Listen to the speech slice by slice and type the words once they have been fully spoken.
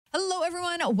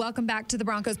everyone. Welcome back to the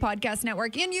Broncos Podcast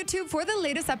Network and YouTube for the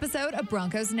latest episode of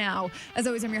Broncos Now. As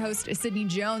always, I'm your host, Sydney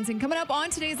Jones. And coming up on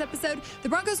today's episode, the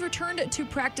Broncos returned to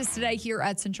practice today here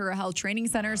at Centura Health Training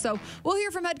Center. So we'll hear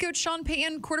from head coach Sean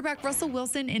Payton, quarterback Russell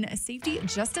Wilson, and safety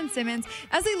Justin Simmons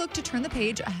as they look to turn the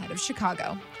page ahead of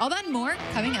Chicago. All that and more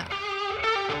coming up.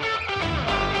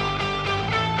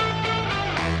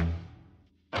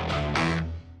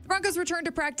 Broncos return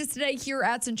to practice today here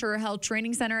at Centura Health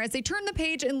Training Center as they turn the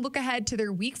page and look ahead to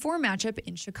their Week 4 matchup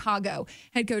in Chicago.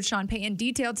 Head coach Sean Payton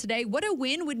detailed today what a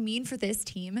win would mean for this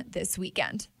team this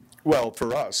weekend. Well,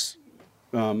 for us,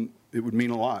 it would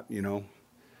mean a lot, you know.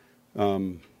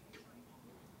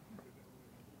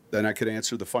 Then I could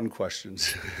answer the fun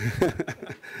questions.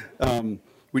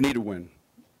 We need a win,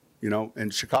 you know,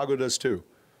 and Chicago does too.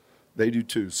 They do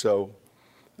too. So,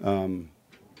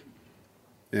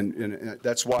 And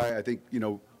that's why I think, you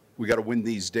know, we got to win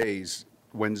these days,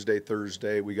 Wednesday,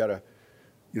 Thursday. We got to,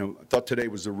 you know, I thought today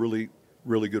was a really,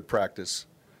 really good practice.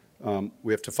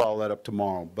 We have to follow that up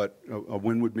tomorrow, but a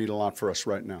win would mean a lot for us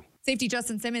right now. Safety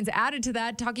Justin Simmons added to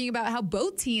that, talking about how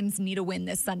both teams need a win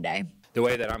this Sunday. The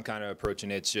way that I'm kind of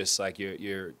approaching it's just like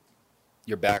your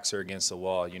backs are against the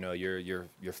wall. You know, you're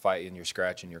fighting, you're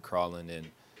scratching, you're crawling,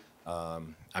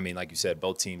 and I mean, like you said,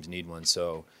 both teams need one.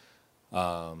 So.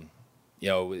 You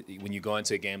know, when you go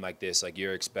into a game like this, like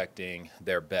you're expecting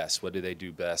their best. What do they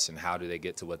do best, and how do they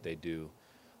get to what they do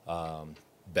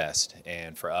best?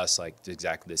 And for us, like it's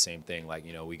exactly the same thing. Like,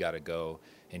 you know, we got to go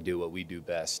and do what we do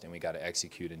best, and we got to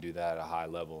execute and do that at a high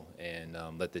level, and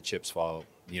let the chips fall,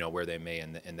 you know, where they may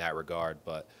in that regard.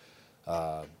 But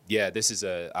yeah, this is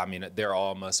I mean, they're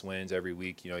all must wins every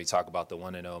week. You know, you talk about the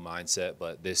 1-0 mindset,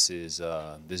 but this is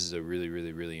a really,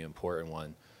 really, really important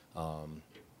one.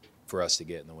 For us to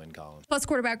get in the win column. Plus,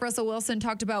 quarterback Russell Wilson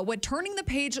talked about what turning the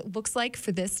page looks like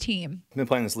for this team. I've been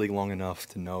playing this league long enough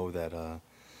to know that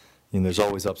you know, there's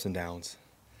always ups and downs.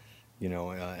 You know,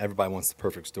 everybody wants the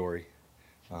perfect story,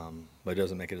 but it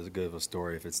doesn't make it as good of a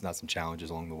story if it's not some challenges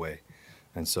along the way.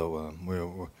 And so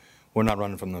we're not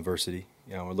running from the adversity.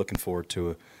 You know, we're looking forward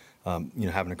to you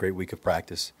know, having a great week of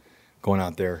practice, going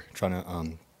out there trying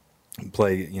to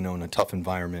play, you know, in a tough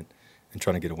environment, and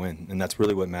trying to get a win. And that's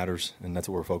really what matters, and that's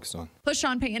what we're focused on. Plus,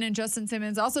 Sean Payton and Justin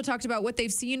Simmons also talked about what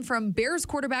they've seen from Bears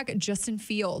quarterback Justin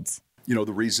Fields. You know,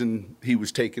 the reason he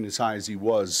was taken as high as he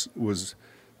was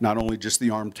not only just the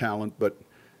arm talent, but,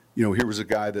 you know, here was a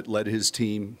guy that led his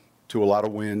team to a lot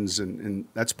of wins, and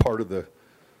that's part of the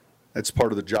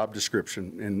job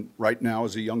description. And right now,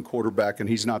 as a young quarterback, and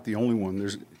he's not the only one,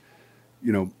 there's,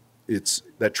 you know, it's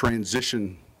that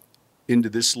transition into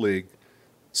this league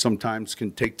sometimes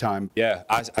can take time. Yeah,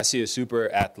 I see a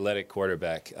super athletic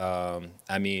quarterback.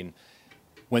 I mean,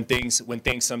 when things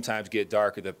sometimes get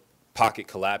dark or the pocket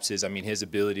collapses, I mean, his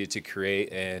ability to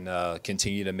create and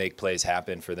continue to make plays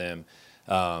happen for them,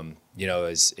 you know,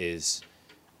 is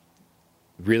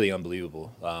really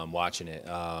unbelievable watching it.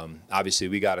 Obviously,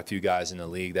 we got a few guys in the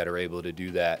league that are able to do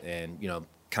that and, you know,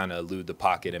 kind of elude the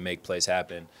pocket and make plays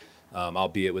happen,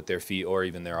 albeit with their feet or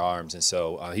even their arms. And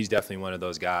so he's definitely one of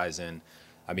those guys. And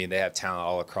I mean, they have talent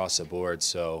all across the board.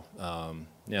 So,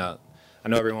 yeah, I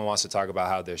know everyone wants to talk about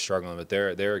how they're struggling, but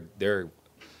they're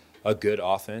a good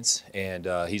offense, and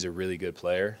he's a really good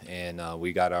player. And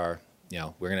we got our, you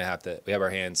know, we have our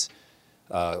hands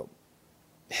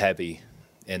heavy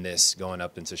in this going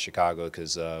up into Chicago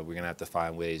because we're going to have to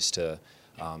find ways to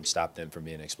stop them from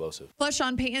being explosive. Plus,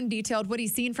 Sean Payton detailed what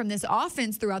he's seen from this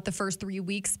offense throughout the first 3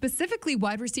 weeks, specifically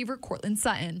wide receiver Courtland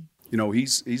Sutton. You know,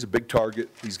 he's a big target.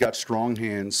 He's got strong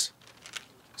hands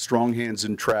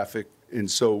in traffic. And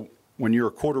so when you're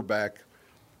a quarterback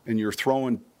and you're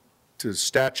throwing to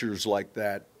statures like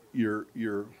that, your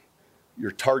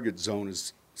target zone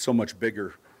is so much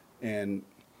bigger. And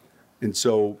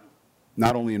so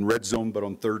not only in red zone, but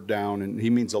on third down, and he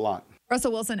means a lot.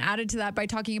 Russell Wilson added to that by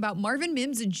talking about Marvin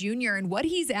Mims Jr. and what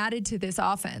he's added to this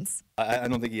offense. I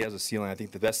don't think he has a ceiling. I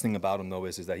think the best thing about him, though,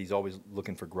 is that he's always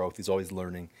looking for growth. He's always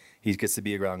learning. He gets to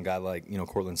be around a guy like, you know,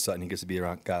 Courtland Sutton. He gets to be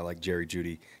around a guy like Jerry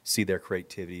Jeudy, see their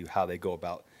creativity, how they go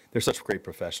about. They're such great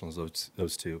professionals,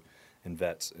 those two, and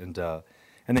vets. And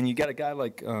then you got a guy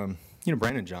like, you know,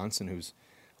 Brandon Johnson, who's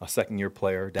a second-year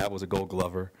player. Dad was a Gold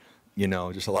Glover. You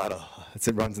know, just a lot of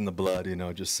it runs in the blood, you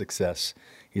know, just success.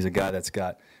 He's a guy that's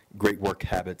got great work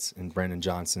habits in Brandon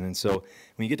Johnson. And so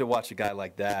when you get to watch a guy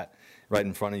like that right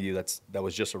in front of you that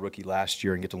was just a rookie last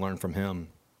year and get to learn from him,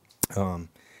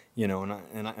 you know,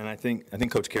 and I think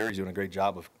Coach Carey's doing a great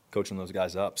job coaching those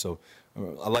guys up. So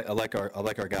I like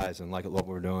our guys and like what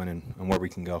we're doing and where we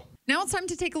can go. Now it's time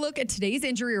to take a look at today's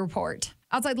injury report.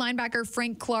 Outside linebacker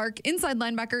Frank Clark, inside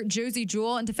linebacker Josie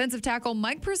Jewell, and defensive tackle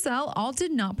Mike Purcell all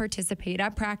did not participate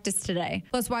at practice today.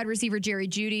 Plus wide receiver Jerry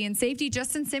Jeudy and safety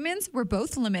Justin Simmons were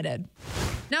both limited.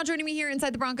 Now joining me here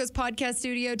inside the Broncos podcast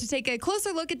studio to take a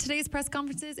closer look at today's press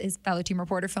conferences is fellow team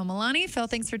reporter Phil Milani. Phil,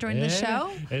 thanks for joining the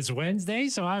show. It's Wednesday,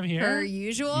 so I'm here. Per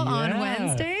usual on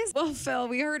Wednesdays. Well, Phil,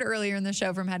 we heard earlier in the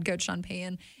show from head coach Sean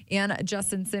Payton and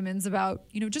Justin Simmons about,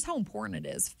 just how important it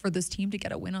is for this team to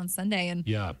get a win on Sunday. And,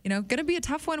 going to be a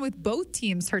tough one with both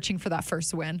teams searching for that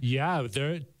first win. Yeah,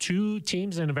 there are two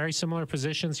teams in very similar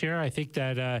positions here. I think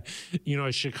that,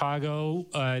 Chicago,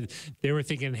 they were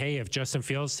thinking, hey, if Justin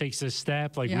Fields takes this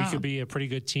step, we could be a pretty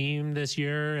good team this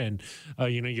year. And,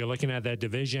 you're looking at that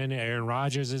division. Aaron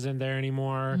Rodgers isn't there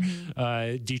anymore.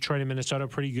 Mm-hmm. Detroit and Minnesota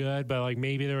pretty good, but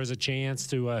maybe there was a chance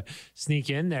to sneak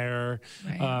in there.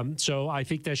 Right. So I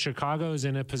think that Chicago is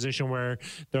in a position where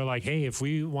they're like, hey, if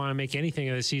we want to make anything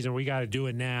of the season, we got to do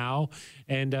it now.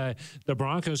 And the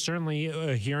Broncos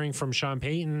certainly hearing from Sean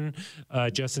Payton,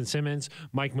 Justin Simmons,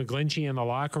 Mike McGlinchey in the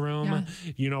locker room,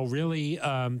 really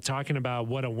talking about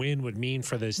what a win would mean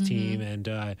for this team.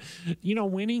 And,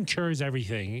 winning cures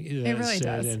everything. It really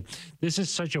does. And this is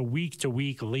such a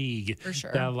week-to-week league for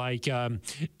sure. That,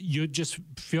 you just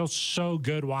feel so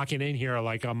good walking in here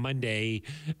on Monday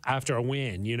after a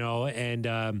win,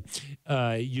 and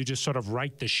you just sort of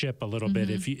right the ship a little bit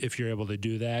if you're able to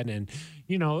do that. And,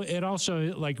 it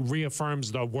also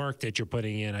reaffirms the work that you're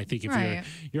putting in. I think if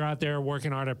you're out there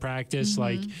working hard at practice,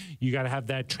 you got to have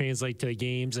that translate to the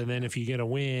games. And then if you get a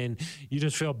win, you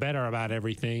just feel better about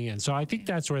everything. And so I think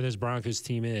that's where this Broncos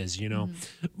team is,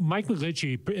 Mike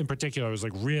McGlinchey in particular was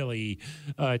really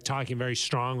talking very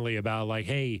strongly about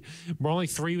hey, we're only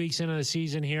 3 weeks into the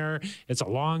season here. It's a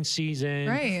long season.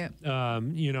 Right.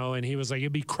 And he was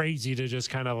it'd be crazy to just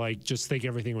kind of just think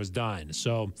everything was done.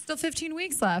 So still 15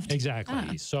 weeks left. Exactly.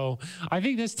 So I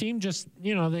think this team just,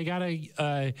 they got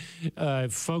to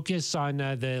focus on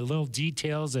the little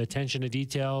details, the attention to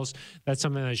details. That's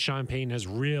something that Sean Payton has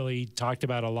really talked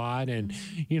about a lot. And,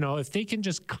 if they can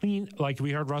just clean,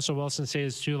 we heard Russell Wilson say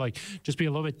this too, just be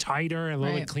a little bit tighter and a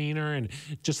little bit cleaner and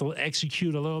just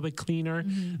execute a little bit cleaner.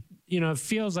 It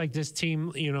feels like this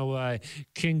team,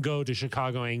 can go to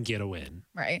Chicago and get a win.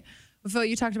 Right. Well, Phil,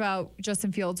 you talked about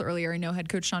Justin Fields earlier. I know head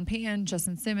coach Sean Payton,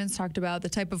 Justin Simmons talked about the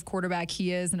type of quarterback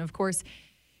he is. And of course,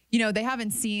 they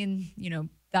haven't seen,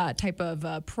 that type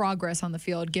of progress on the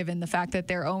field given the fact that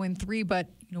they're 0-3. But,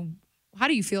 how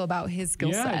do you feel about his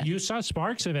skill set? Yeah, you saw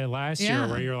sparks of it last year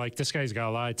where you're this guy's got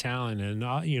a lot of talent. And,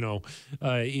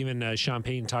 even Sean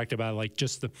Payton talked about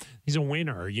he's a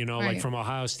winner, from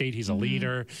Ohio State, he's a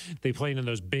leader. They played in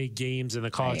those big games in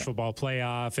the college football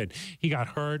playoff and he got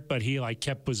hurt, but he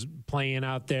was playing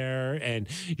out there. And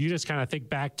you just kind of think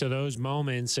back to those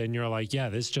moments and you're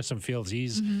this Justin Fields,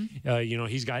 he's,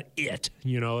 he's got it,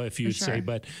 if you'd say,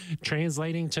 but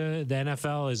translating to the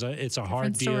NFL it's a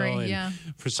hard deal. And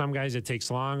for some guys, it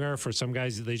takes longer. For some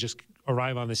guys, they just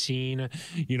arrive on the scene.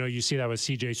 You see that with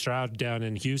C.J. Stroud down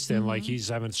in Houston. He's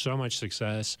having so much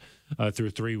success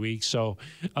through 3 weeks. So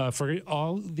for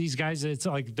all these guys, it's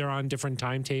they're on different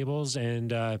timetables. And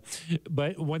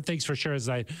but one thing's for sure is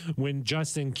that when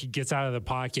Justin gets out of the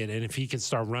pocket and if he can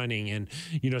start running and,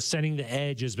 setting the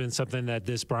edge has been something that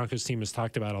this Broncos team has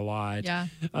talked about a lot. Yeah.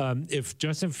 If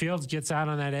Justin Fields gets out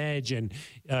on that edge and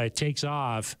takes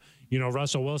off,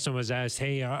 Russell Wilson was asked,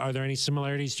 hey, are there any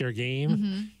similarities to your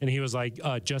game? And he was like,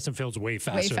 Justin Fields way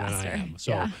faster than I am.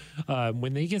 So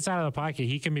when he gets out of the pocket,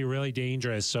 he can be really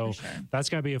dangerous. So that's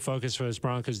got to be a focus for this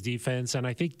Broncos defense. And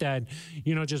I think that,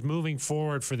 just moving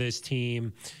forward for this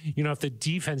team, if the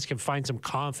defense can find some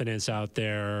confidence out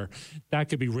there, that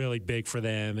could be really big for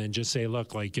them and just say,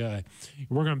 look, we're going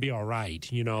to be all right.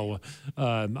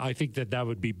 I think that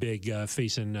would be big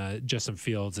facing Justin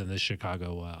Fields and the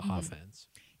Chicago offense.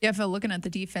 Yeah, Phil, looking at the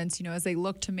defense, as they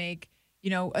look to make,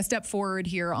 a step forward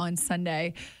here on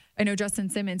Sunday, I know Justin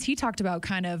Simmons, he talked about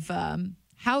kind of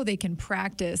how they can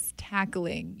practice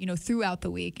tackling, throughout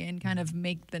the week and kind of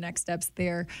make the next steps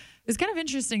there. It's kind of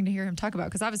interesting to hear him talk about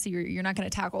because obviously you're not going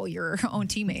to tackle your own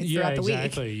teammates throughout the week. Yeah,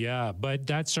 exactly. Yeah, but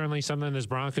that's certainly something this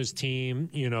Broncos team,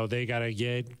 they got to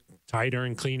get tighter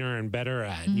and cleaner and better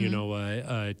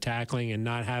at, tackling and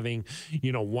not having,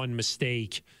 one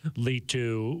mistake lead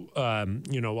to,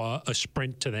 a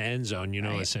sprint to the end zone,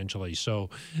 essentially. So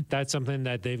that's something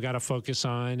that they've got to focus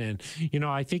on. And,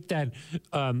 I think that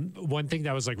one thing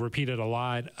that was like repeated a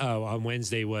lot on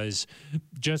Wednesday was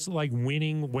just like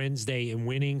winning Wednesday and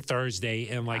winning Thursday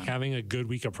and like having a good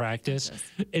week of practice.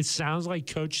 It sounds like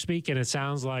coach speak and it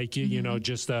sounds like,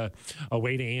 just a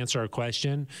way to answer a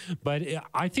question. But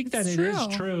I think that it is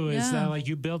true is that like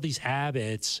you build these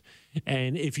habits,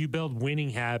 and if you build winning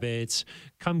habits,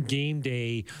 come game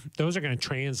day, those are going to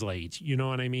translate. You know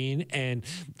what I mean? And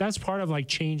that's part of like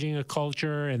changing a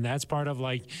culture, and that's part of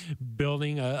like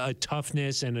building a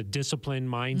toughness and a disciplined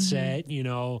mindset,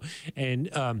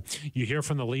 and you hear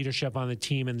from the leadership on the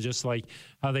team and just like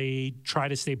how they try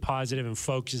to stay positive and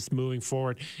focused moving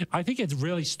forward. I think it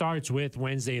really starts with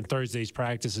Wednesday and Thursday's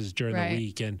practices during the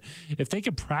week. And if they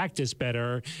can practice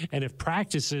better, and if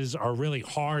practices are really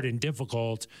hard and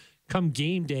difficult, come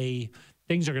game day,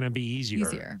 things are going to be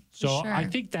easier. So I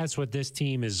think that's what this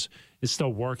team is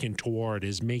still working toward,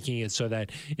 is making it so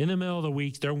that in the middle of the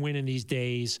week, they're winning these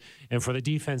days. And for the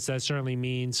defense, that certainly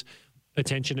means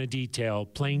attention to detail,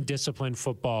 playing disciplined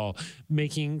football,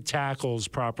 making tackles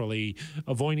properly,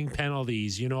 avoiding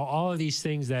penalties, all of these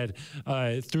things that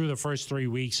through the first 3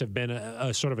 weeks have been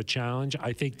a sort of a challenge.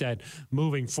 I think that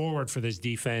moving forward for this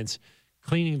defense,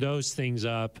 cleaning those things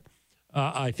up,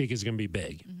 I think is going to be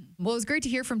big. Well, it was great to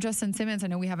hear from Justin Simmons. I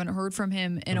know we haven't heard from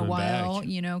him in a while,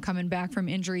 coming back from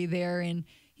injury there. And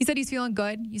he said he's feeling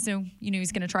good. He's going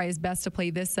to try his best to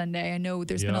play this Sunday. I know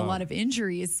there's been a lot of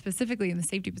injuries, specifically in the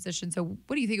safety position. So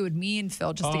what do you think it would mean,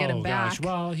 Phil, just to get him back?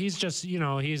 Well, he's just,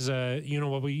 he's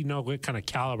what kind of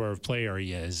caliber of player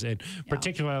he is. And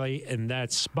particularly in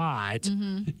that spot,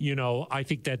 I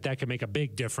think that can make a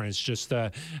big difference. Just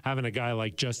having a guy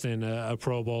like Justin, a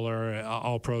Pro Bowler,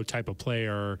 all-pro type of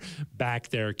player back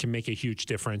there can make a huge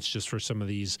difference just for some of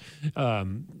these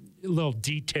little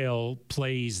detail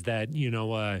plays that,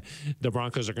 the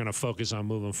Broncos are going to focus on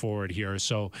moving forward here.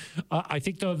 So I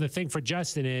think, though, the thing for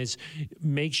Justin is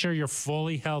make sure you're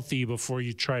fully healthy before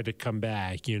you try to come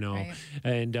back,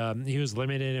 And he was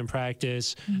limited in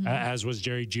practice, as was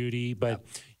Jerry Jeudy. But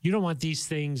you don't want these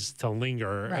things to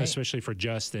linger, especially for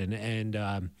Justin. And,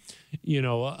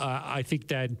 I think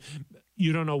that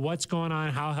you don't know what's going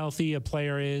on, how healthy a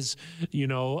player is,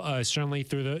 certainly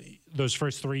through those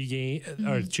first 3 games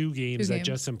or 2 games that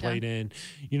Justin played in.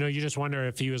 You just wonder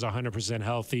if he was 100%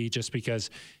 healthy, just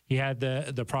because he had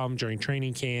the problem during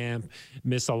training camp,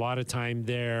 missed a lot of time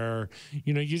there.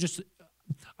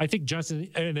 I think Justin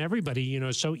and everybody,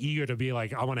 is so eager to be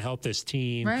like, I want to help this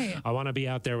team. Right. I want to be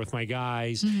out there with my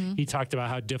guys. He talked about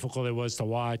how difficult it was to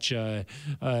watch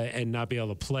and not be able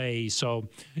to play. So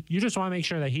you just want to make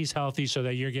sure that he's healthy so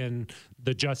that you're getting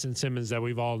the Justin Simmons that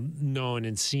we've all known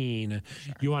and seen.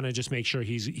 Sure. You want to just make sure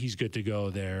he's good to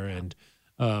go there. And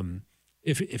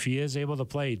if he is able to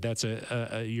play, that's you're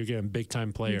getting a big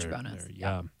time player. Huge bonus. There.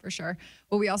 Yeah, for sure.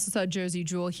 Well, we also saw Josie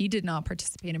Jewell. He did not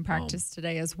participate in practice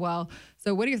today as well.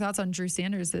 So, what are your thoughts on Drew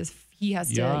Sanders if he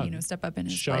has to, step up in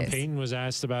his Sean place? Payton was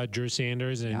asked about Drew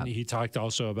Sanders, and he talked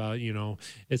also about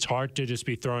it's hard to just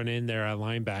be thrown in there at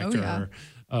linebacker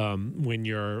when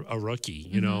you're a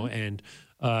rookie,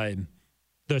 and.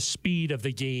 The speed of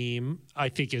the game, I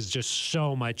think, is just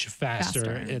so much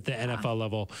faster at the NFL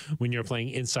level when you're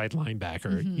playing inside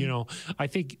linebacker. I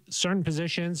think certain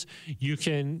positions you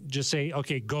can just say,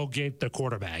 okay, go get the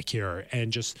quarterback here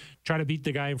and just try to beat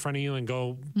the guy in front of you and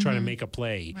go try to make a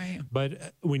play. Right.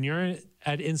 But when you're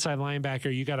at inside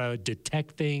linebacker, you got to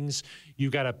detect things. You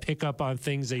got to pick up on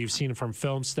things that you've seen from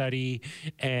film study,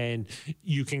 and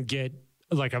you can get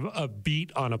like a beat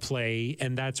on a play,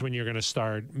 and that's when you're going to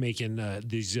start making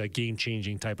these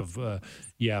game-changing type of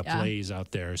plays out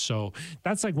there. So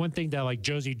that's like one thing that like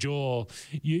Josie Jewell,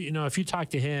 if you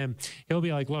talk to him, he'll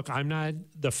be like, look, I'm not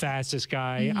the fastest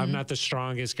guy. I'm not the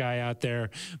strongest guy out there,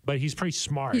 but he's pretty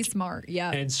smart. He's smart,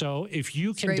 yeah. And so if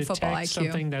you can detect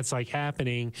something that's like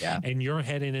happening and you're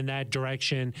heading in that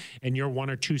direction and you're 1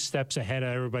 or 2 steps ahead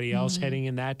of everybody else heading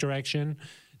in that direction,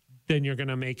 then you're going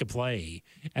to make a play.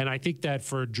 And I think that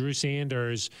for Drew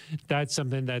Sanders, that's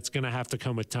something that's going to have to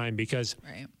come with time, because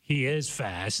he is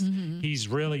fast. He's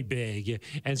really big.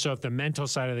 And so if the mental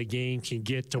side of the game can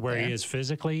get to where he is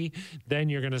physically, then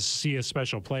you're going to see a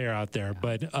special player out there.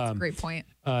 But that's a great point.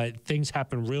 Things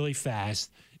happen really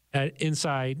fast.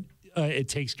 Inside, it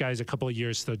takes guys a couple of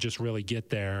years to just really get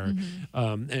there.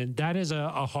 And that is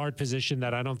a hard position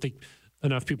that I don't think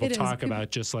enough people talk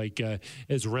about, just like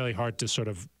it's really hard to sort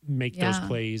of make those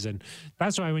plays. And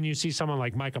that's why when you see someone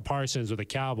like Micah Parsons with the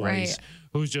Cowboys,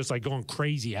 who's just like going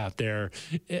crazy out there,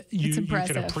 you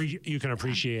can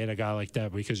appreciate a guy like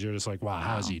that, because you're just like, wow,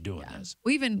 how's he doing this?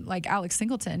 Well, even like Alex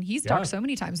Singleton, he's talked so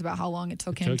many times about how long it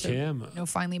took him to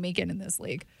finally make it in this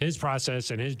league. His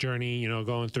process and his journey,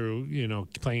 going through,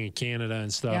 playing in Canada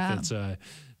and stuff. It's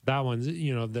that one's,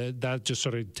 that just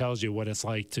sort of tells you what it's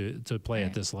like to play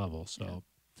at this level. So,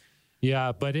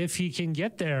 but if he can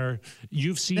get there,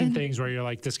 you've seen things where you're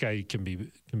like, this guy can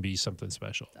be something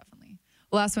special. Definitely.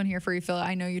 Last one here for you, Phil.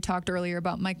 I know you talked earlier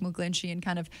about Mike McGlinchey and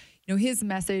kind of, his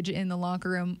message in the locker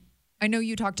room. I know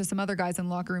you talked to some other guys in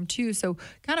the locker room too. So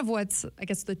kind of what's, I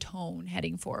guess, the tone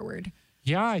heading forward?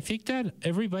 Yeah, I think that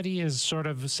everybody has sort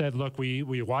of said, look, we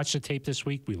watched the tape this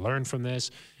week, we learned from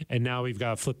this, and now we've got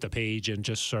to flip the page and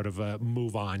just sort of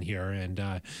move on here.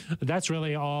 And that's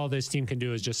really all this team can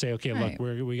do, is just say, okay, look,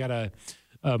 we got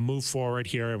to move forward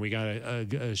here, and we got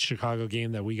a Chicago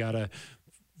game that we got to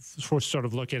sort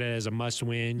of look at it as a must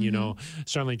win.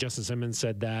 Certainly Justin Simmons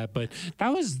said that, but that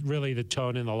was really the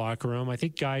tone in the locker room. I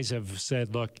think guys have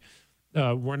said, look,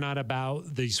 we're not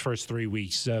about these first 3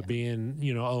 weeks being,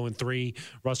 0-3.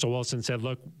 Russell Wilson said,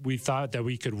 look, we thought that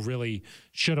we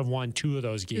should have won 2 of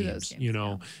those games.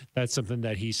 That's something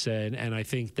that he said. And I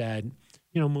think that,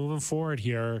 moving forward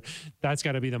here, that's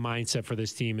got to be the mindset for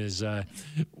this team, is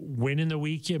winning the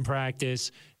week in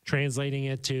practice, translating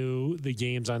it to the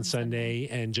games on Sunday,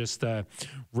 and just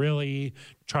really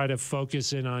try to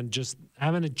focus in on just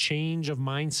having a change of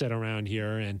mindset around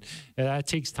here. And that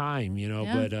takes time,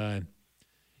 but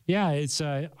it's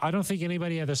I don't think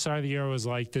anybody at the start of the year was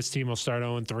like, this team will start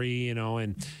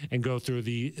 0-3, and go through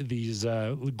these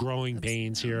growing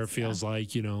pains here, it feels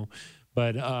like,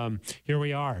 But here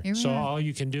we are. All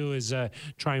you can do is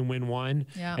try and win one.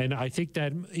 Yeah. And I think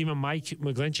that even Mike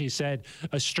McGlinchey said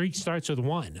a streak starts with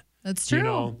 1. That's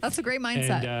true. That's a great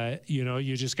mindset. And,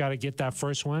 you just got to get that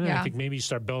first one. And I think maybe you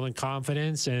start building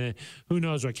confidence, and who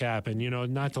knows what can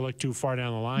happen. Not to look too far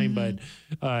down the line, but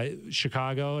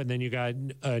Chicago, and then you got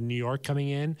New York coming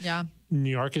in. Yeah.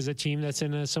 New York is a team that's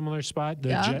in a similar spot, the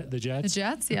Jets. The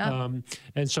Jets, yeah.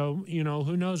 And so,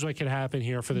 who knows what could happen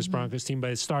here for this Broncos team, but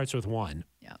it starts with 1.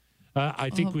 Yeah. I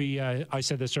think I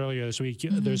said this earlier this week,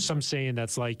 there's some saying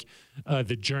that's like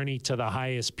the journey to the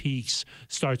highest peaks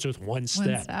starts with one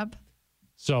step.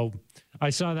 So I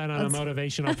saw that on a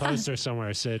motivational poster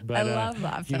somewhere, Sid. But, I love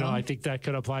that, Phil. I think that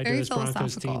could apply to this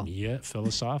Broncos team. Yeah,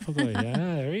 philosophical. Yeah,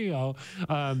 there you go.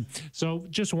 So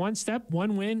just one step,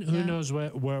 one win. Who knows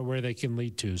where they can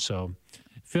lead to. So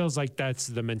it feels like that's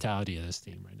the mentality of this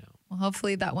team right now. Well,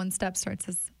 hopefully that one step starts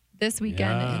this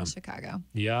weekend in Chicago.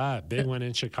 Yeah, big one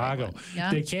in Chicago.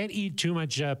 Yeah. They can't eat too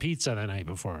much pizza the night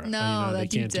before. No, they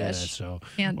can't do that. So,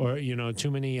 or too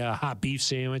many hot beef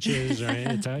sandwiches or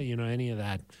any of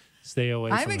that. Stay away.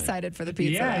 I'm excited for the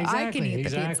pizza. Yeah, exactly, I can eat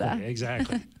the pizza.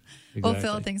 Exactly. Well,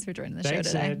 Phil, thanks for joining the show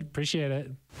today. Ed. Appreciate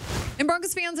it. And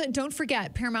Broncos fans, don't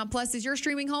forget, Paramount Plus is your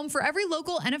streaming home for every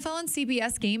local NFL and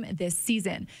CBS game this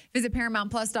season. Visit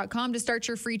ParamountPlus.com to start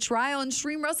your free trial and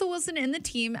stream Russell Wilson and the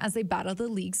team as they battle the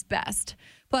league's best.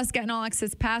 Plus, get an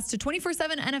all-access pass to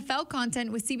 24/7 NFL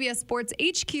content with CBS Sports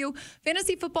HQ,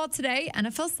 Fantasy Football Today,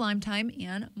 NFL Slime Time,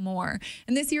 and more.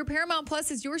 And this year, Paramount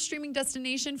Plus is your streaming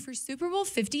destination for Super Bowl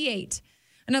 58.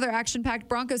 Another action-packed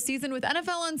Broncos season with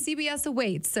NFL on CBS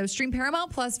awaits, so stream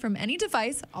Paramount Plus from any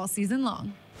device all season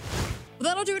long. Well,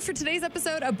 that'll do it for today's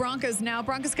episode of Broncos Now.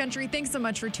 Broncos Country, thanks so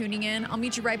much for tuning in. I'll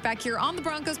meet you right back here on the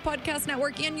Broncos Podcast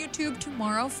Network and YouTube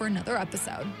tomorrow for another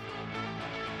episode.